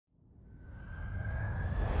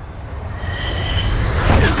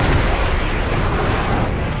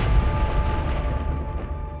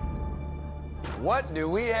What do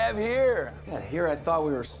we have here? Yeah, here I thought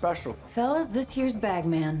we were special. Fellas, this here's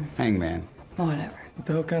Bagman. Hangman. Whatever. What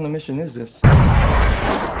the hell kind of mission is this?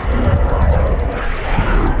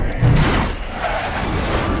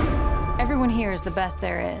 Everyone here is the best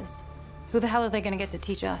there is. Who the hell are they gonna get to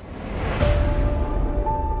teach us?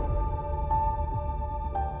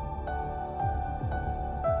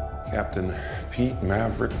 Captain Pete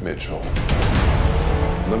Maverick Mitchell.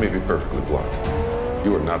 Let me be perfectly blunt.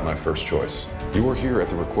 You are not my first choice. You are here at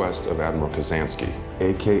the request of Admiral Kazansky,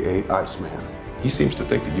 AKA Iceman. He seems to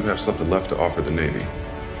think that you have something left to offer the Navy.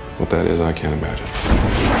 What that is, I can't imagine.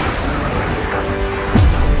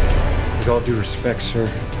 With all due respect, sir,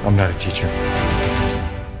 I'm not a teacher.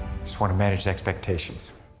 Just want to manage expectations.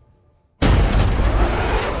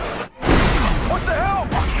 What the hell?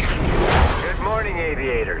 Good morning,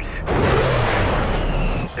 aviators.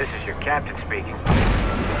 This is your captain speaking.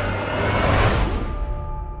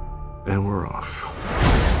 And we're off.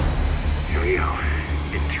 Here we go.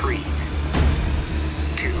 In 3,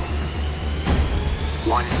 2,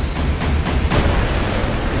 1.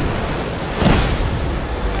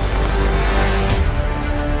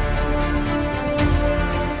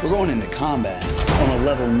 We're going into combat on a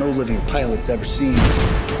level no living pilot's ever seen.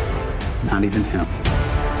 Not even him.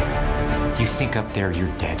 You think up there you're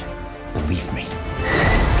dead. Believe me.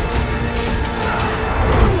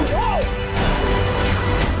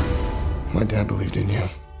 My dad believed in you.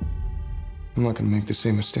 I'm not gonna make the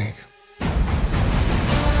same mistake.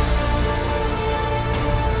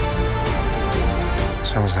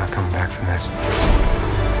 Someone's not coming back from this.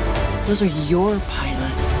 Those are your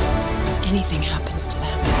pilots. Anything happens to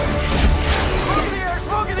them.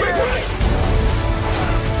 Smoke in the air!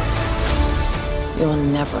 You'll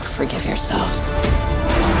never forgive yourself.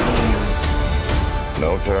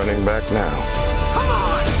 No turning back now. Come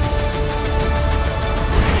on!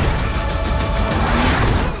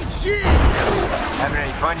 Jeez! Having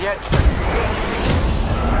any fun yet?